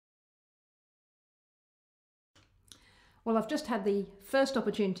Well, I've just had the first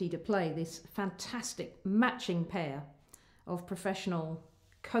opportunity to play this fantastic matching pair of professional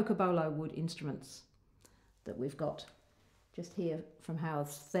Cocobolo wood instruments that we've got just here from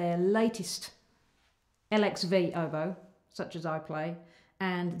Howarth. Their latest LXV oboe, such as I play,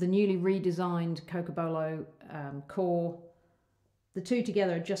 and the newly redesigned Cocobolo Cor. The two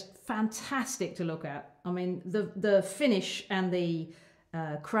together are just fantastic to look at. I mean, the finish and the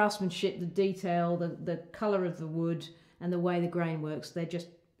craftsmanship, the detail, the colour of the wood and the way the grain works, they're just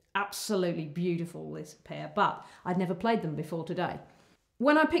absolutely beautiful, this pair. But I'd never played them before today.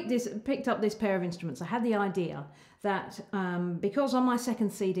 When I picked up this pair of instruments, I had the idea that because on my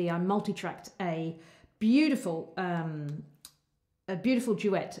second CD I multi-tracked a beautiful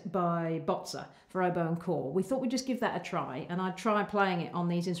duet by Bozza for oboe and cor, we thought we'd just give that a try, and I'd try playing it on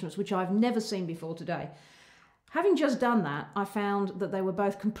these instruments, which I've never seen before today. Having just done that, I found that they were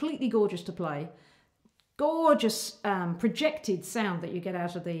both completely gorgeous to play. Gorgeous projected sound that you get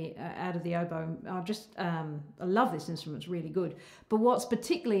out of the oboe. I love this instrument, it's really good. But what's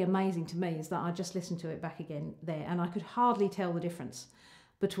particularly amazing to me is that I just listened to it back again there, and I could hardly tell the difference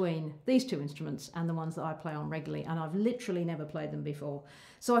between these two instruments and the ones that I play on regularly, and I've literally never played them before.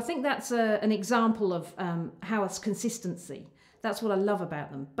 So I think that's an example of Howarth's consistency. That's what I love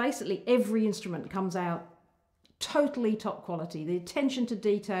about them. Basically every instrument comes out totally top quality. The attention to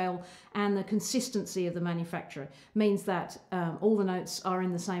detail and the consistency of the manufacturer means that all the notes are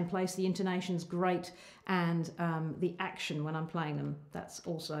in the same place, the intonation's great, and the action when I'm playing them, that's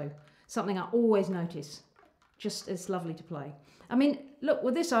also something I always notice. Just it's lovely to play. I mean, look,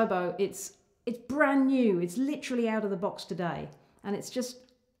 with this oboe, it's brand new. It's literally out of the box today, and it's just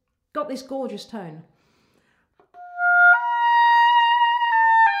got this gorgeous tone.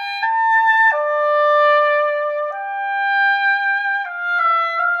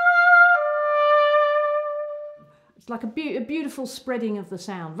 It's like a beautiful spreading of the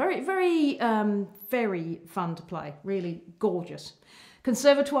sound. Very, very, very fun to play. Really gorgeous.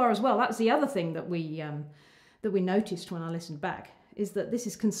 Conservatoire as well. That's the other thing that we noticed when I listened back, is that this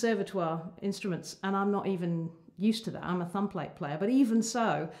is conservatoire instruments, and I'm not even used to that. I'm a thumbplate player, but even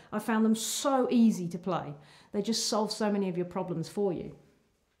so, I found them so easy to play. They just solve so many of your problems for you.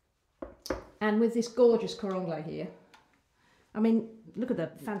 And with this gorgeous Cor Anglais here, I mean, look at the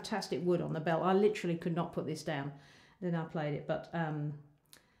fantastic wood on the belt. I literally could not put this down. Then I played it, but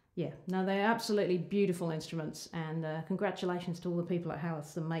yeah, no, they're absolutely beautiful instruments, and congratulations to all the people at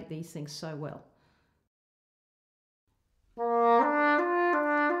Howarth that make these things so well.